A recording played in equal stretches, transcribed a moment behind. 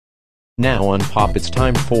Now on Pop, it's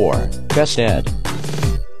time for Best Ed.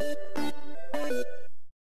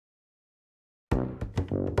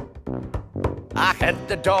 I had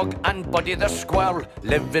the dog and Buddy the squirrel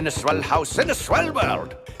live in a swell house in a swell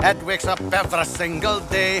world. Ed wakes up every single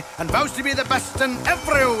day and vows to be the best in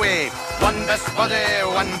every way. One best Buddy,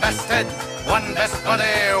 one best Ed. One best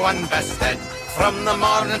Buddy, one best Ed. From the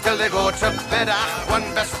morning till they go to bed.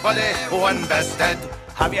 One best Buddy, one best Ed.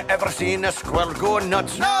 Have you ever seen a squirrel go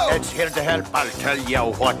nuts? No! Ed's here to help, I'll tell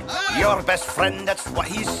you what. Your best friend, that's what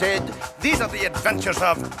he said. These are the adventures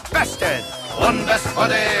of Best Ed. One best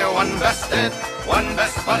Buddy, one best Ed. One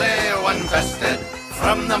best Buddy, one best Ed.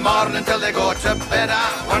 From the morning till they go to bed.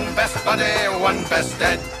 One best Buddy, one best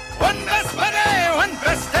Ed. One best Buddy, one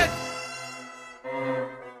best Ed.